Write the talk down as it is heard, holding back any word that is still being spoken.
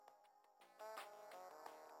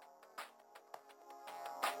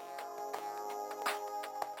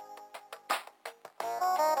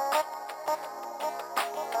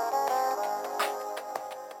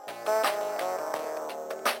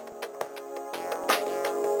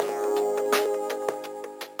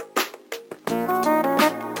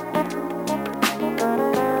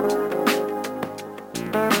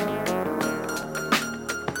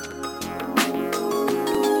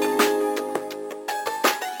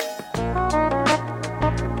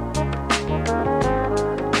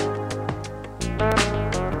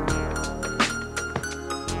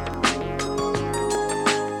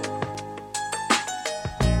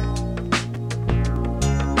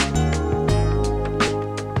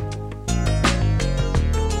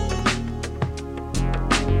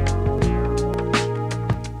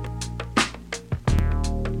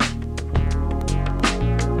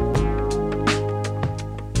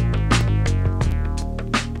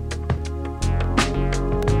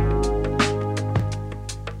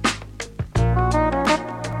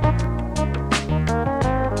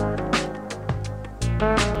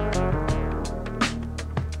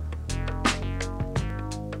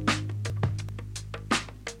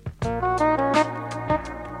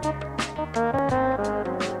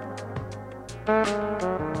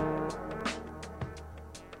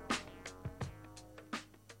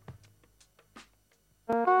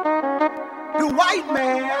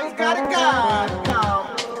man. Gotta go.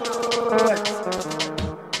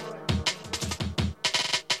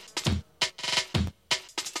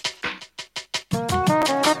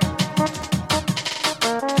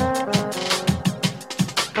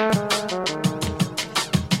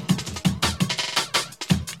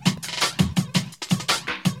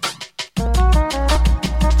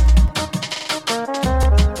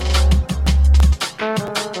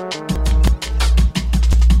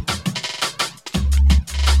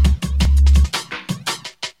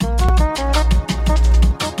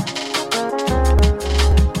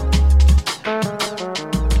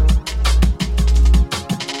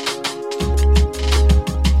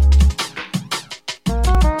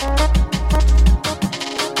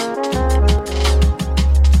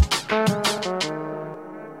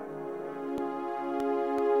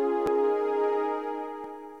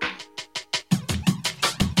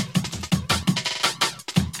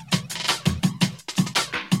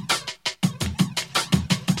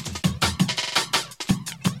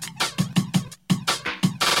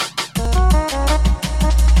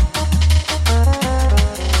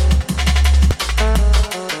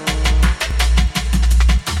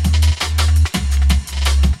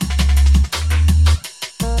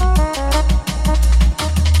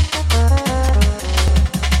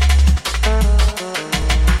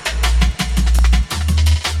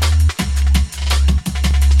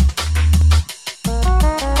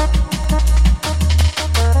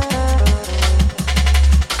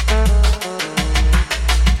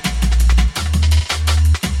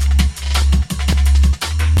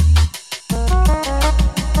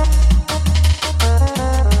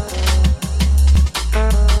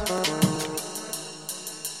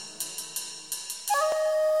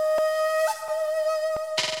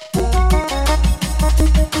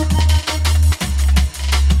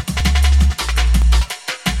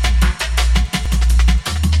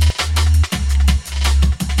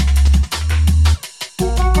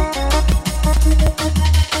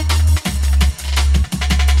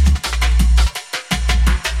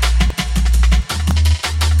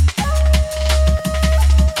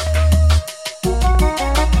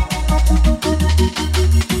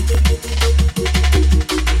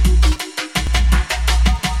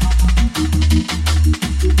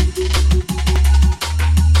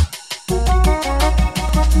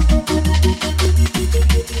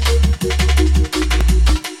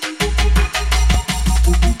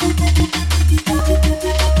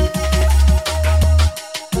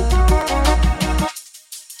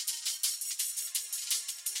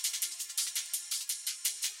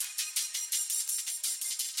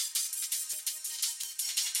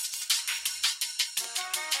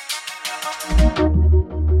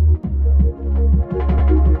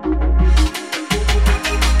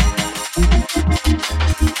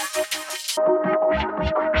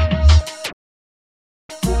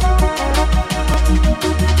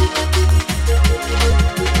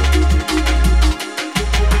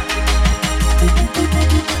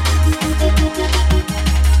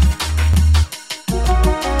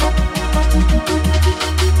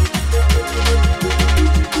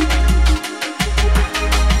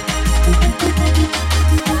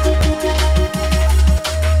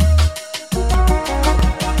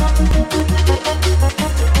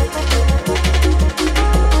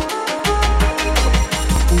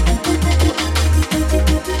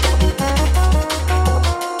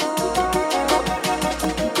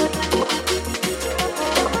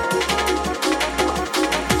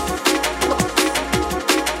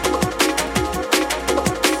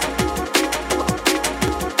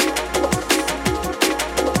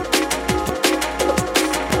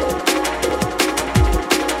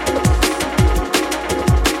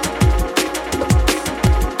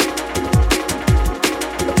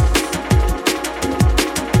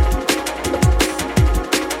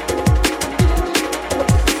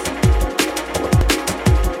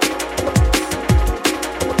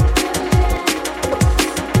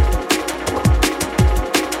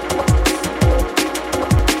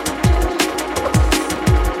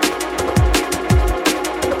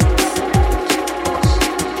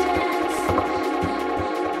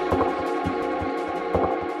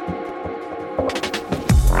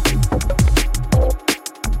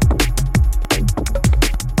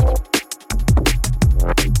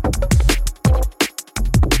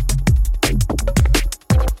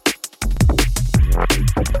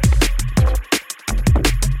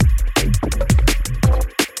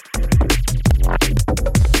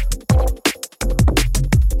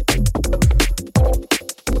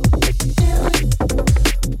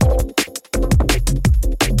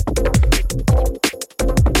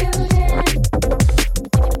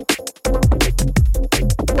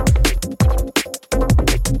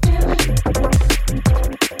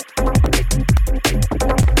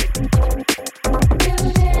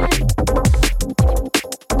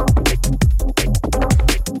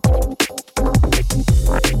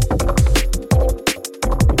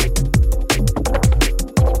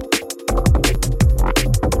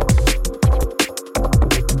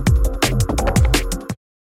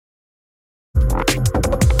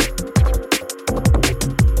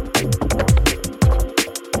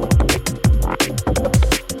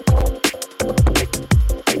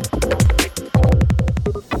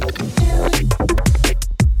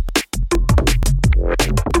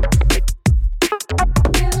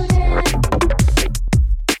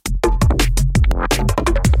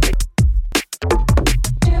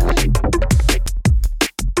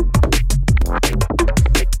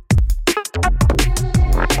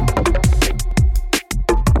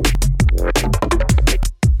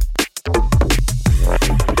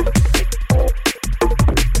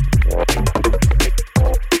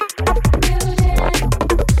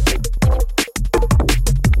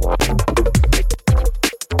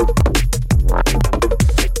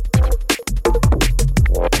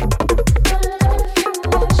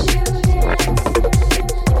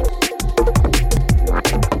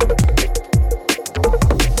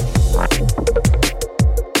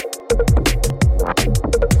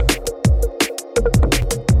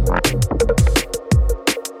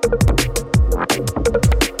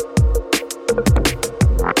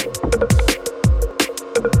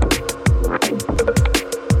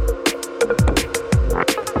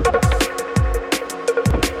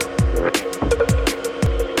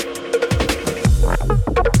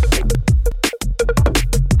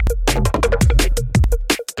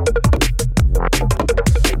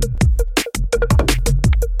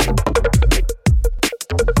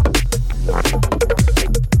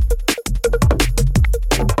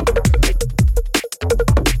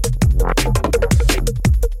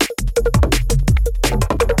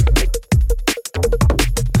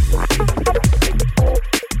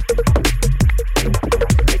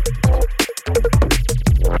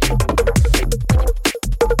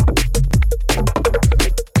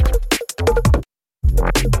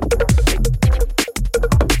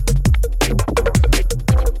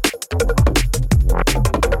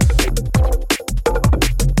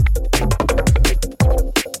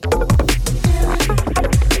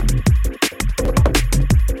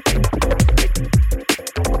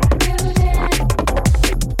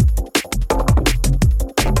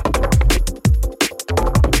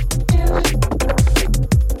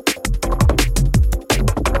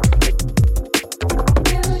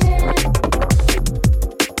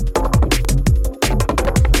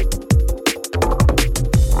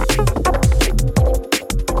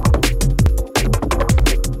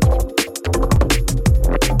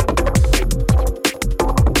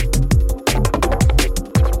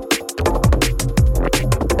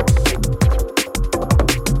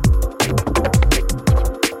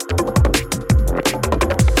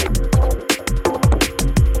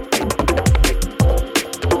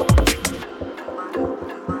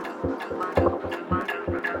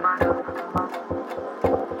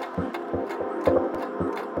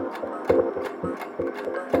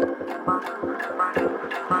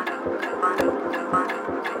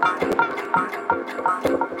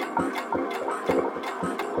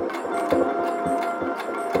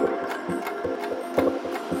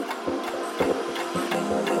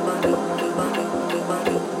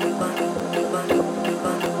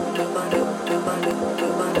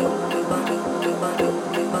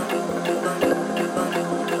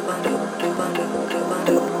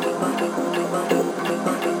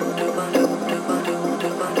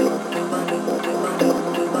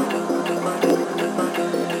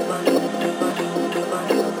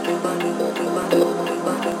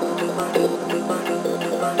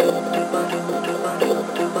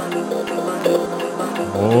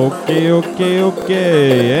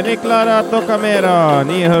 Okej. Är ni klara att toka mera?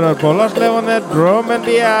 Ni hör på Lars Levende Drum and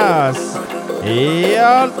Bass.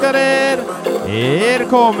 Allt ska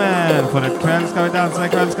kommer. För ikväll ska vi dansa,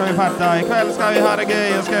 ikväll ska vi fatta, ikväll ska vi ha det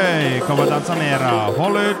göj och sköj. Kom och dansa mera.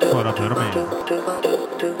 Håll ut för att höra mer.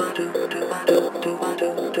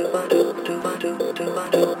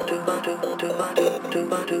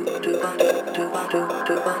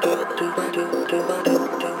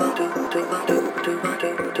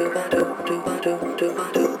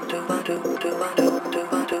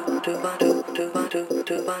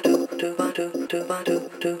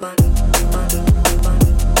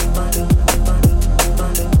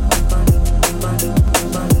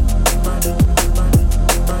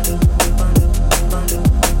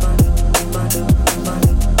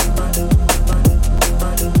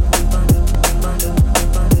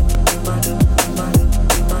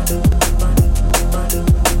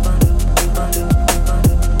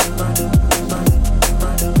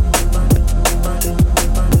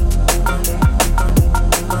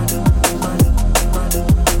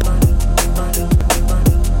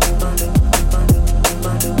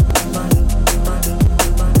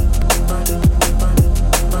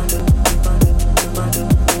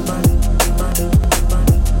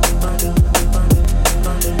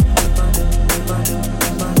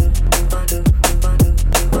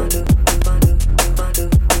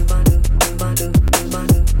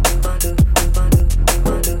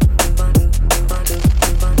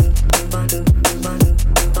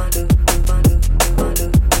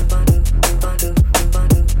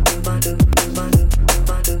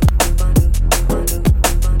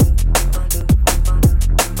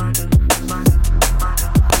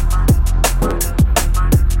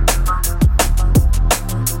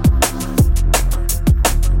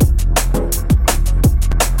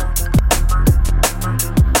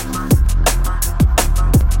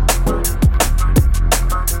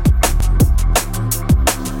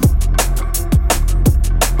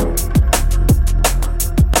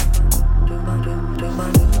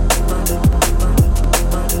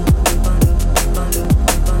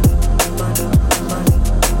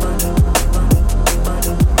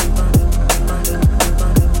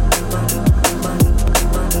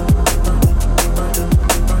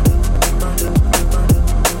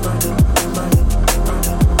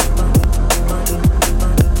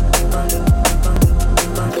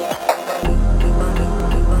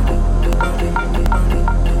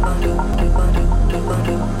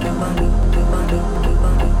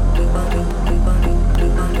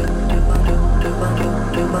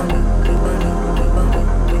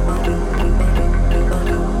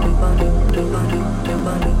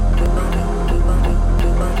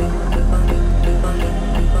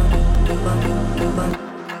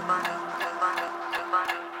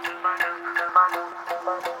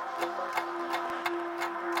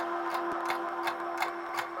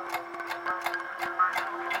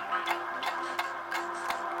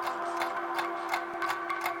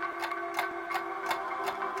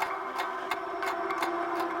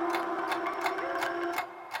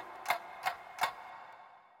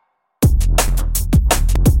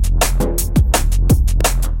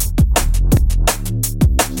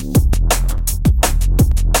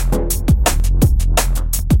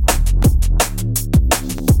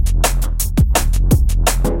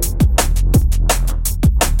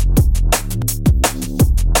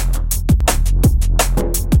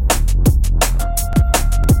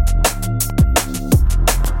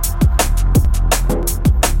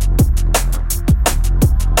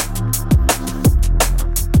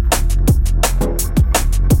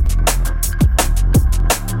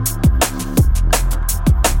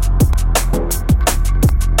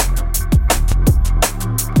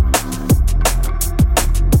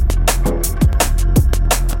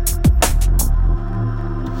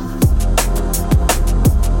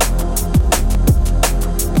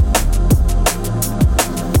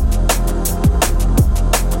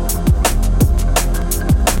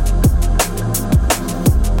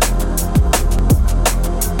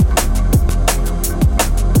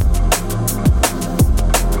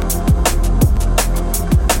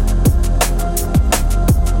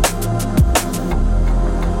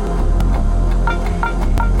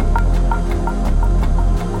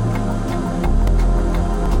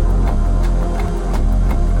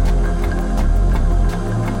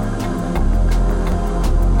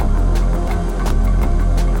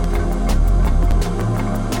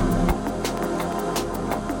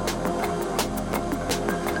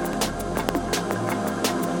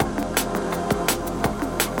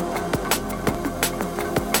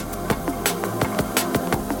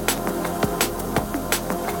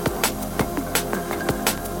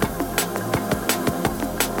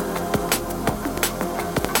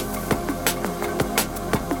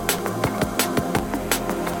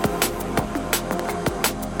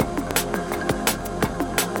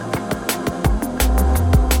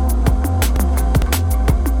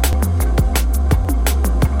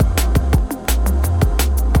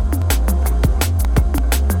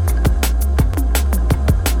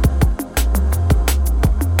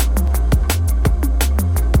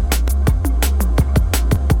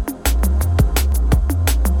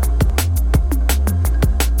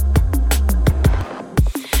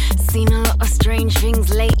 Seen a lot of strange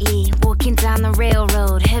things lately. Walking down the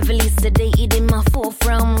railroad, heavily sedated in my fourth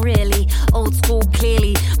realm, really. Old school,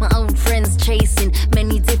 clearly. My old friends chasing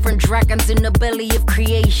many different dragons in the belly of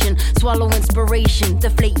creation. Swallow inspiration,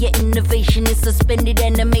 deflate your innovation. It's suspended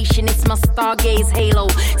animation, it's my stargaze halo.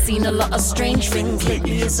 Seen a lot of strange things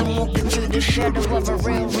lately as I'm walking through the shadow of a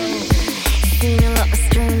railroad. Seen a lot of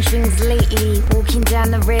strange things lately. Walking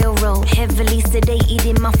down the railroad, heavily sedated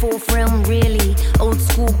in my fourth realm, really. Old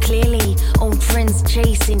school, clearly. Old friends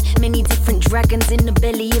chasing many different dragons in the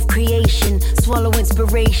belly of creation. Swallow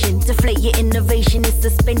inspiration, deflate your innovation. It's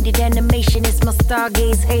suspended animation, it's my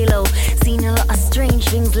stargaze halo. Seen a lot of strange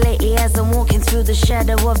things lately as I'm walking through the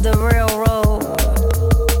shadow of the railroad.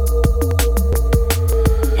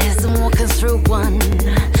 As I'm walking through one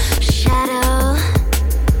shadow.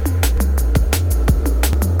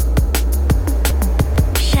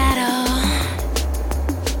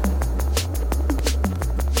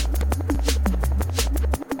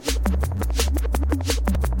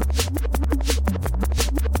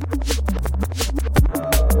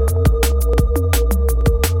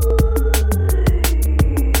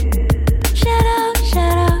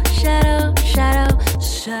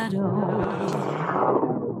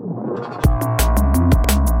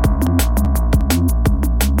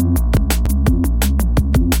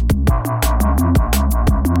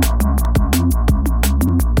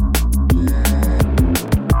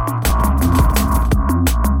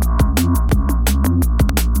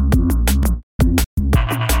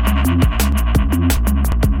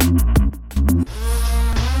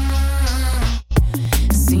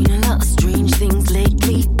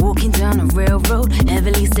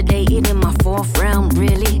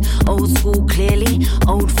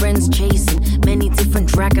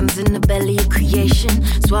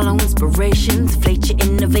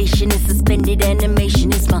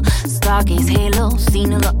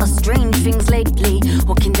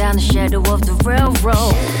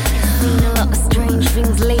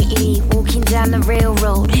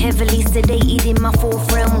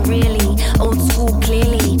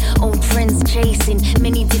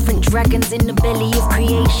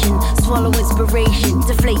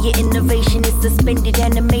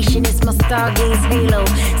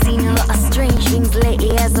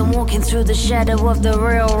 Shadow of the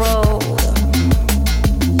railroad.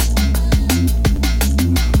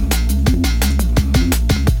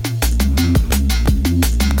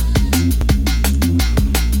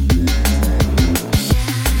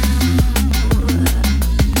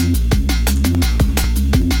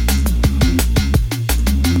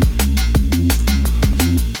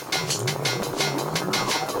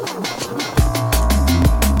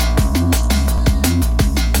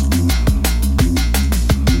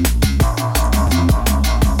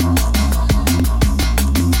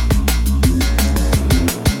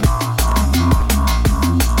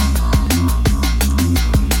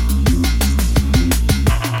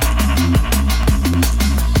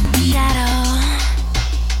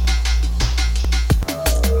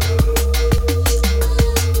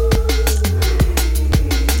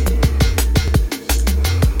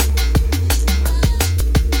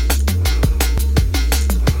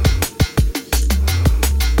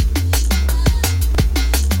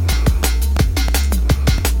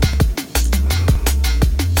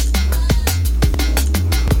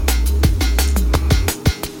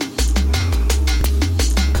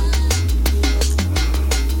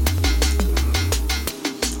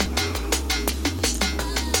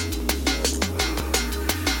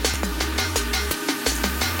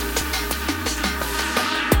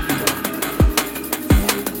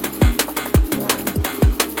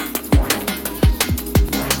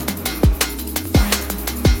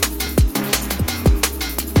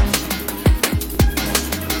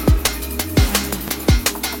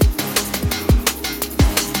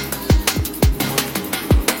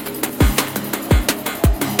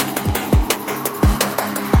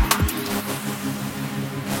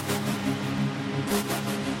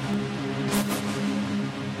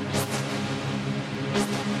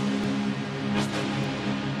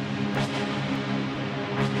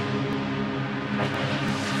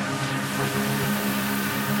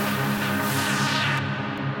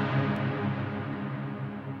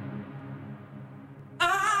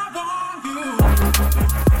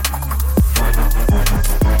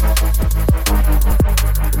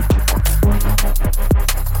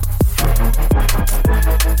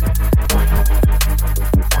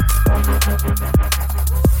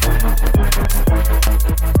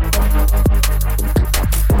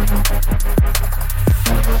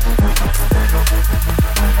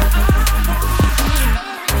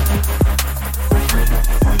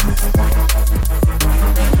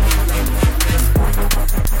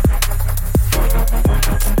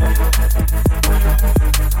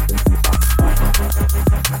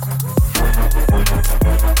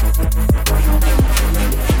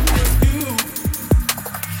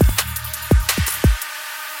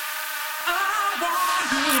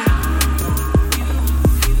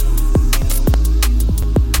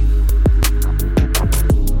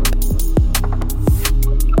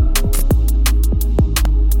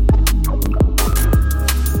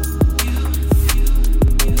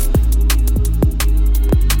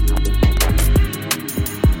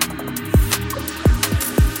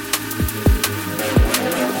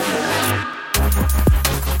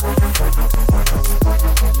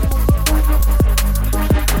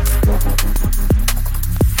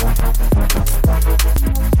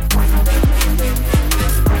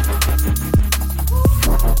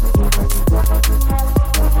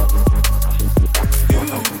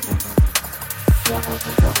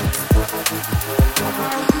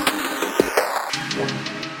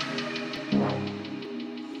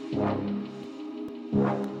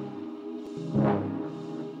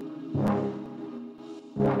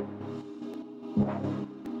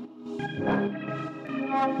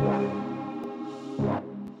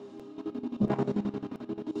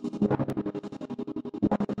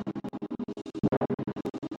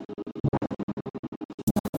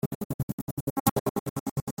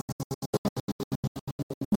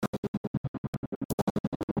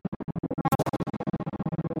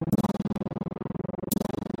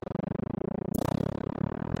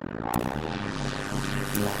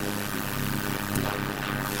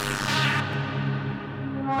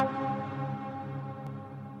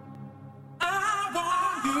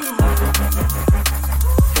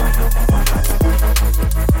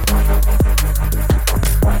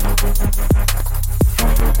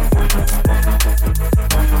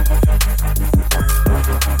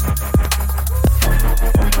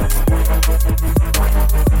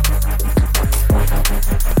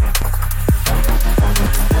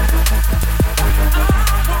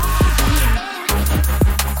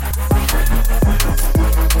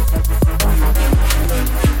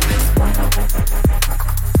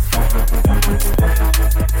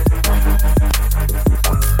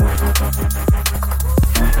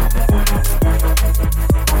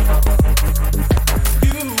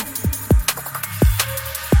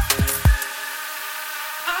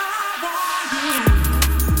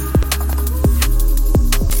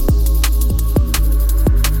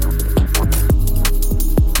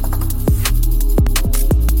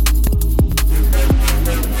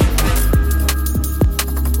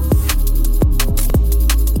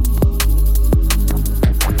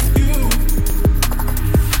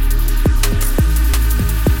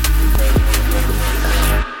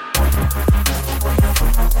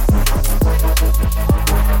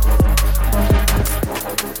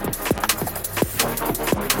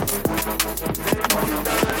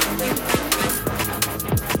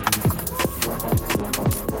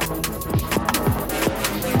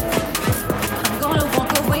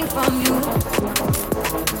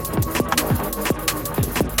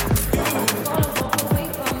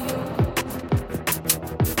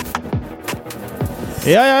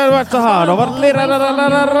 Ja, jag har varit så här och varit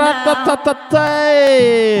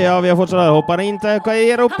ja, vi har fått sådär, hoppar inte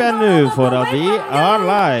ge upp ännu för att vi är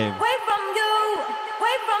live.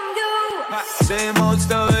 Same old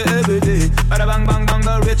story every day. Bada bang bang bang,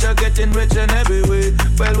 the rich are getting rich in every way.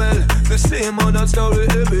 Well, the same old story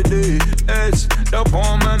every day. Yes, the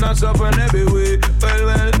poor man are suffering every way.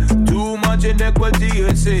 Well, too much inequity,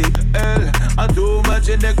 I say. Too much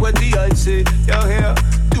inequity, I say. You hear?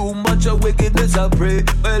 Too much of wickedness, I pray.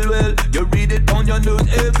 Well, you read it on your news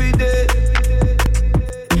every day.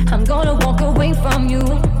 I'm gonna walk away from you.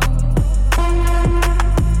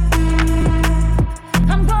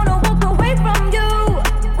 I'm gonna walk away from you.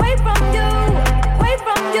 Away from you. Away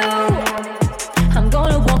from you. I'm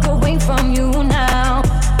gonna walk away from you now.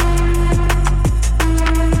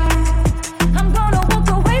 I'm gonna walk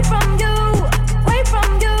away from you. Away from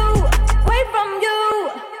you. Away from you.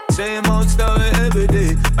 Same old story every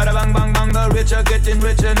day. Bada bang bang bang, the rich are getting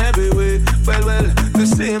rich in every way. Well, the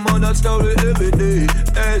same old story every day.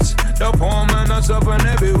 Yes, the poor man are suffering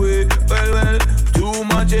every way. Well, too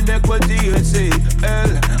much inequity, I say.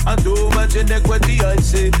 Too much inequity, I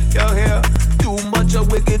say. You hear? Too much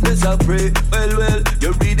of wickedness, I pray. Well,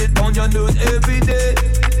 you read it on your news every day.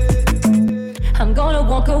 I'm gonna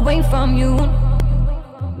walk away from you.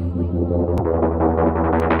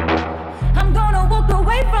 I'm gonna walk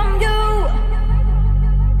away from you.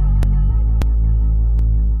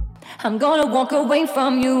 I'm gonna walk away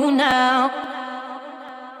from you now.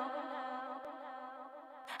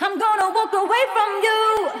 I'm gonna walk away from you.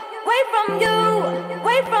 Away from you.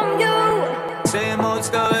 Away from you. Same old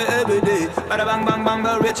story every day. Bada bang bang bang,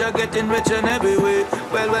 the rich are getting rich in every way.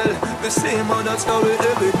 Well, the same old story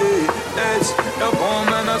every day. Yes, the poor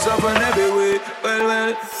man are suffering every way.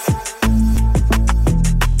 Well.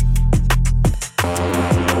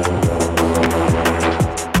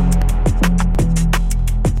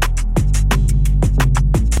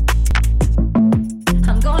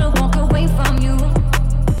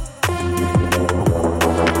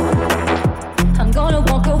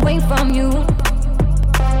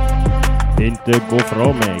 Inte gå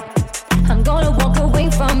från mig. I'm gonna walk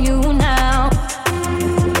away from you now.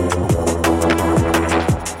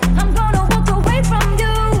 I'm gonna walk away from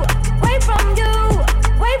you. Away from you.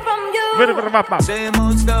 Away from you. Same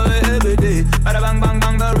old story every day. Bada bang bang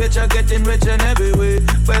bang, the rich are getting rich in every way.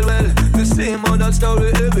 Well, the same old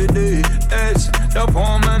story every day. Yes, The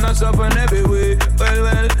poor man are suffering every way.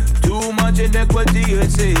 Well, too much inequity, I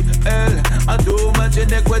say. Too much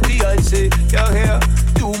inequity, I say. You hear?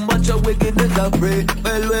 Too much of wickedness, I pray.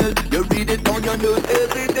 Well, you read it on your news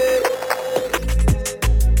every day.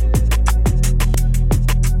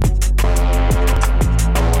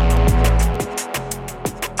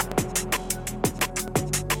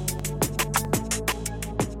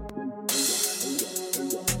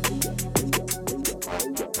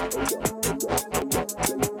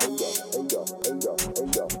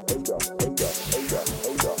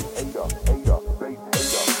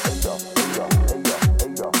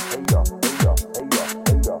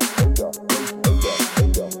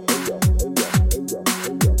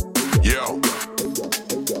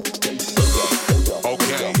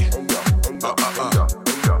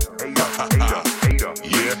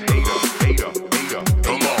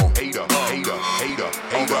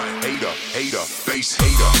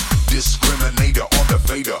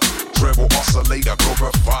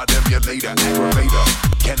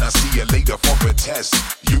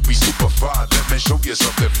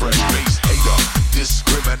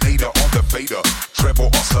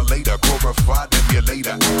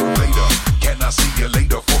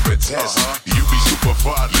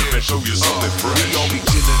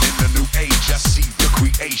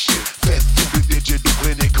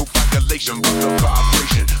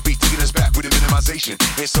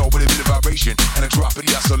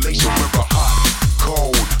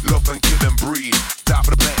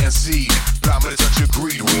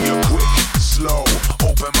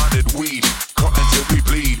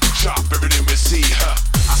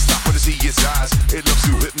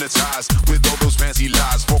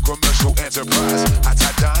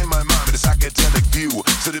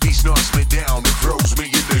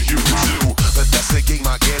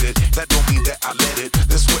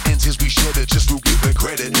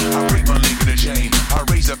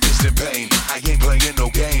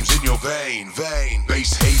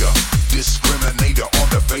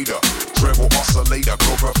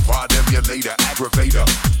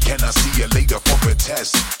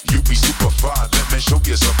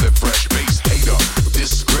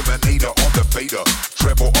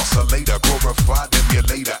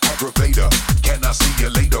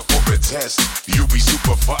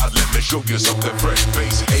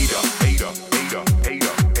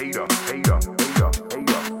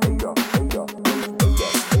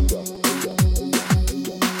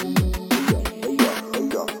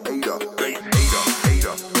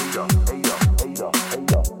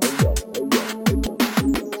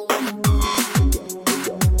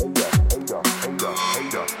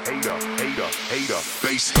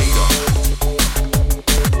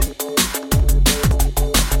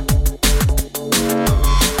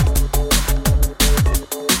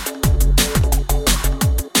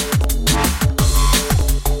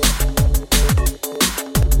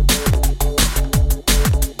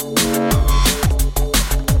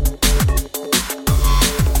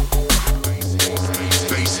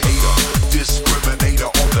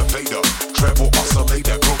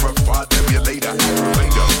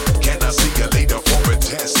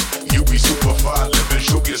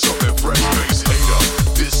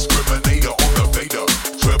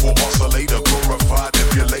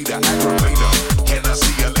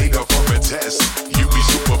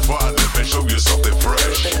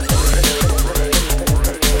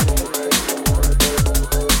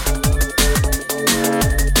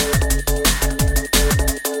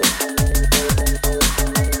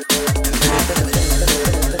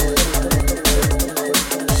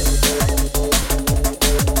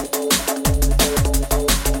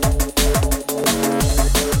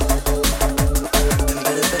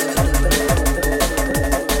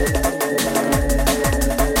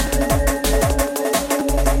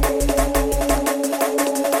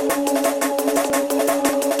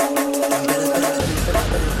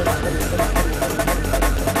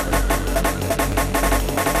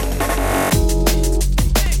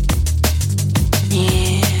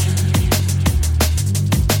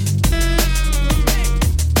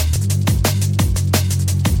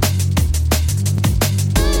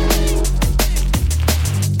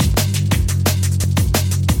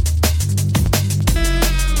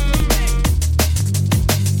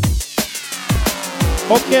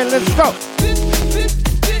 Okay, let's go.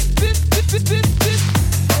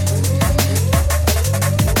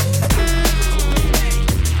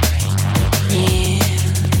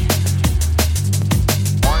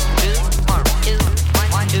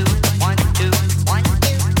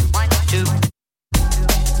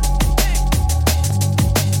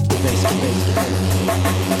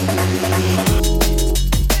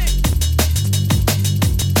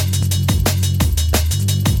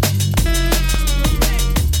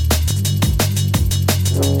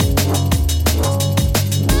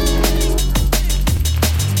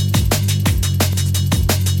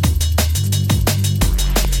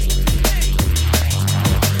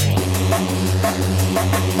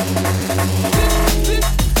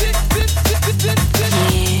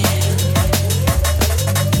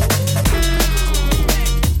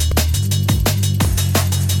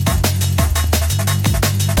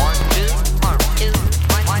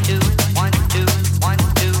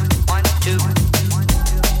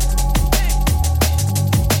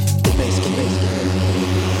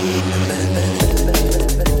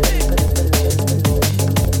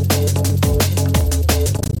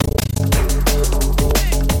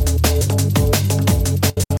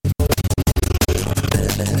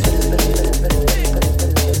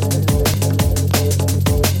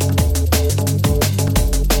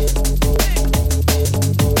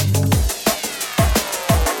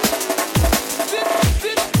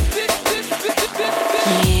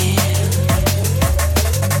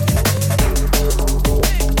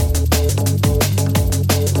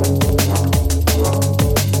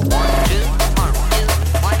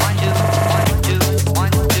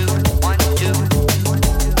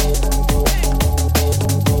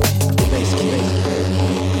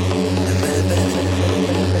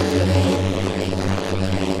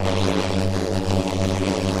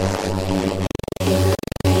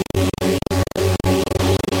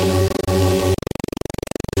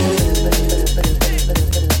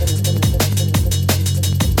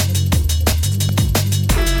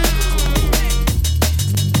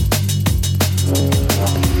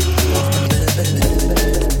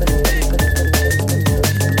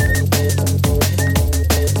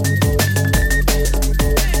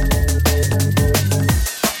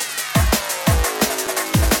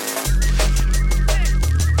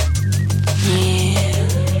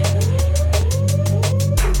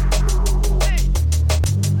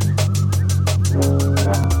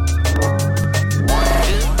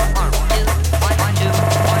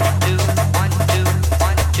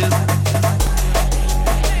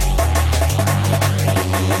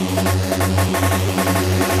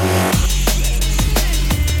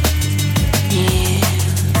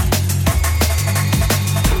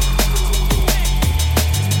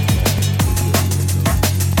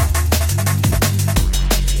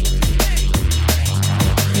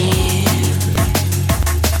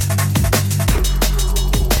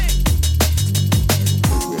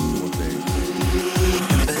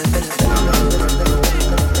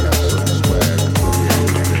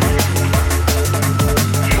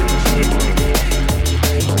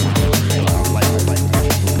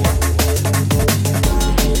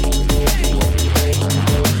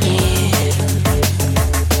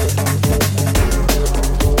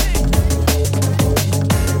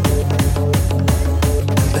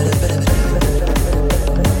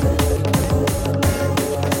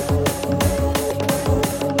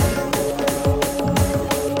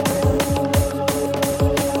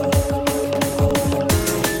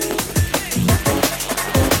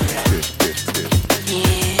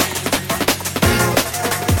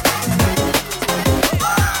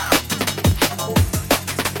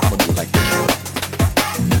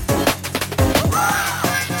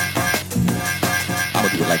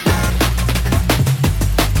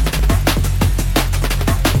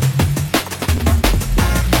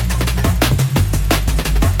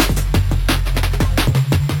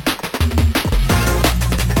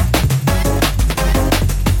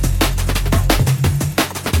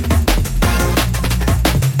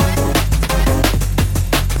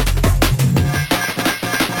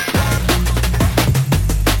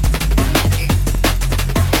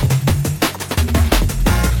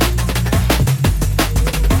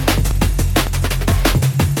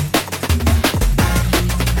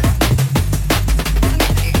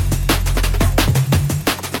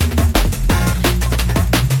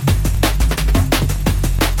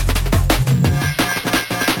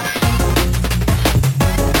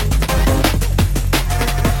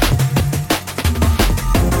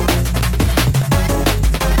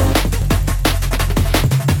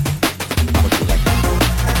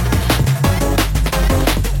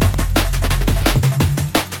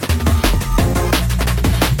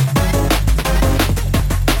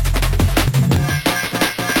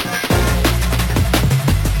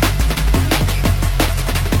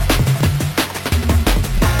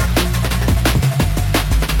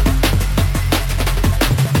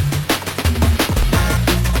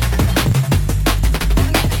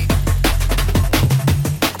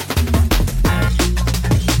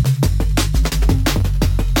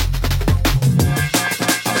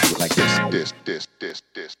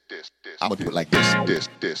 I'ma do it like this.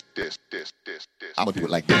 I'ma do it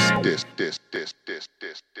like this.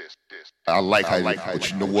 I like how you like,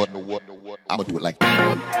 but you know what? I'ma do it like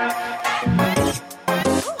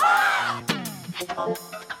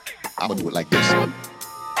I'ma do it like this.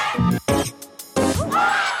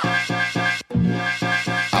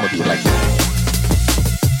 I'ma do it like this.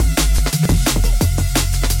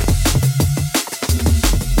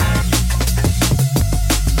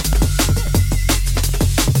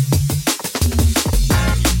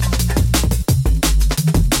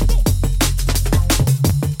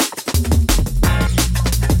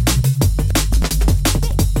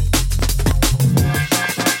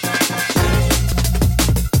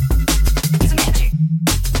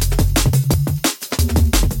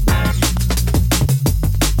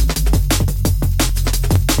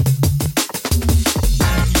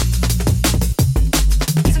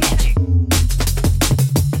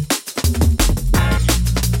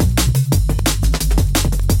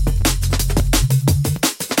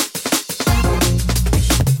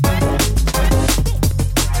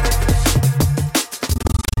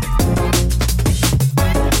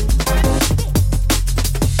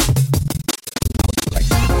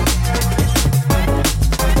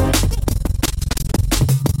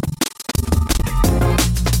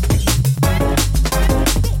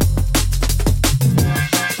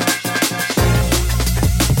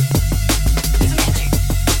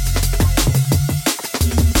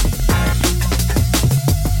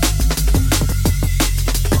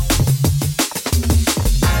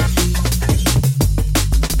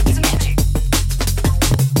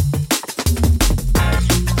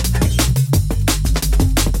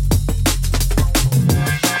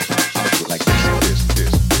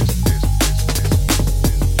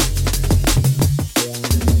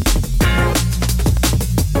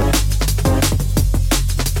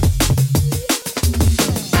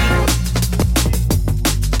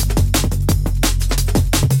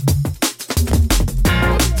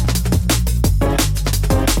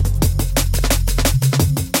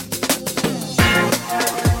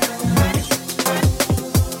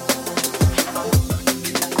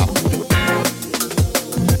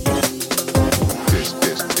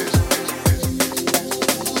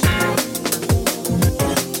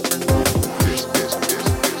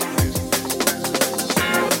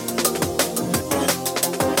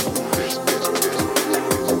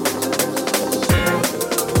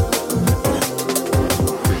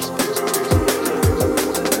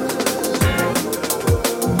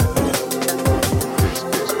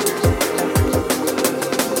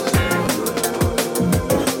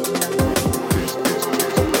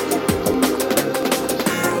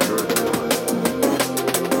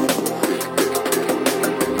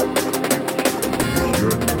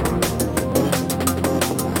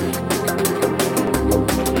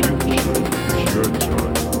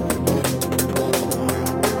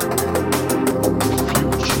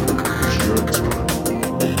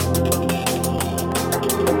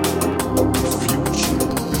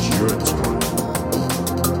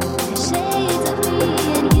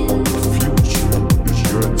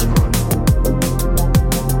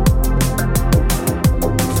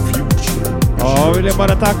 Vill jag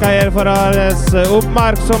bara tacka er för alles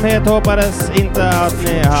uppmärksamhet. Hoppades inte att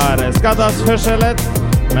ni har skadats hörselet,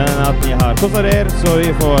 men att ni har kostat er, så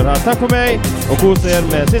vi får ha tack för mig och kosa er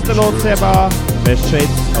med sista låt Seba med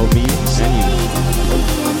Shades of Me and You.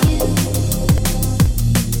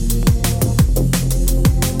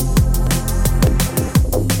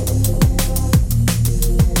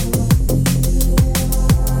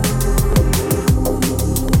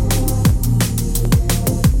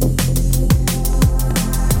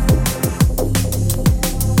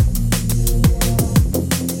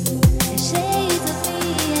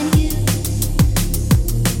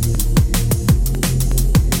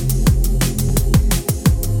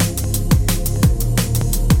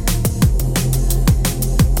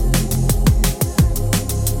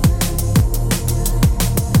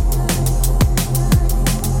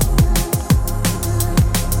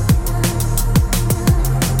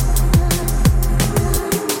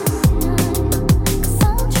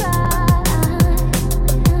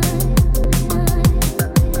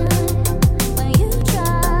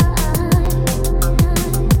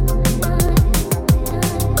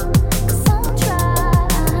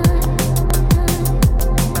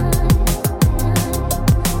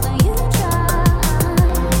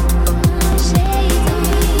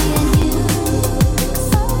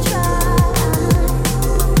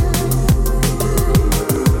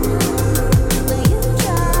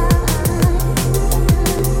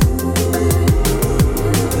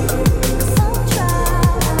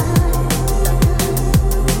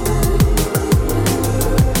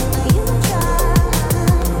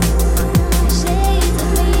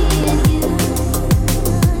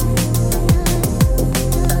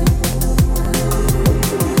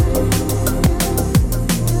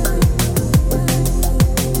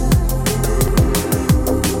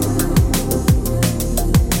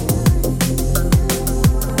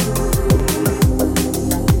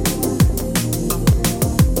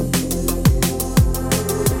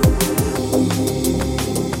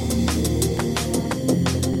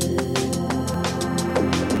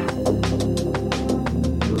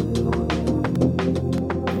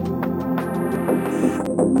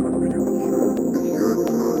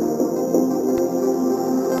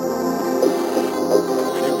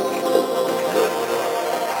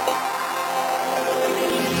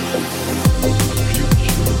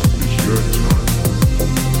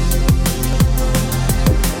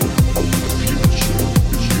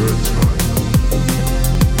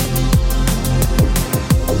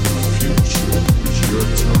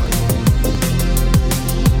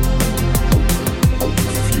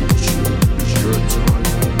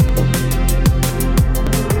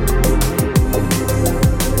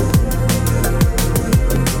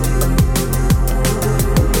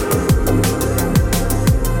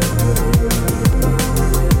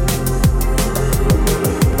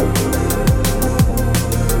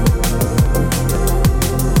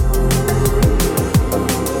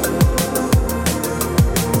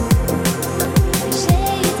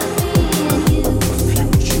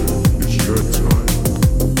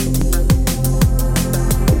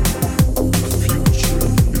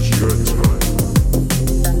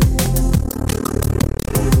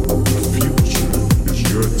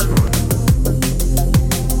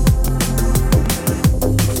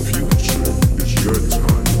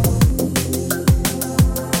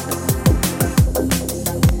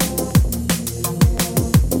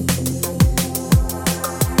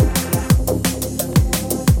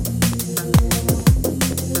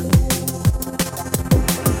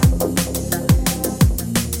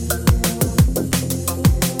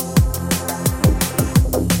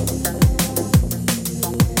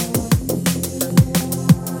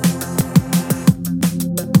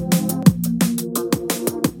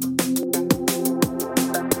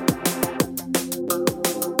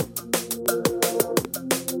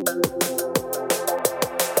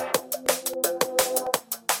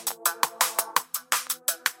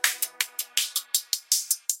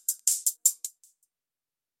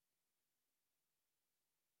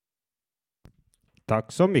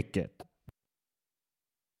 Tack så mycket.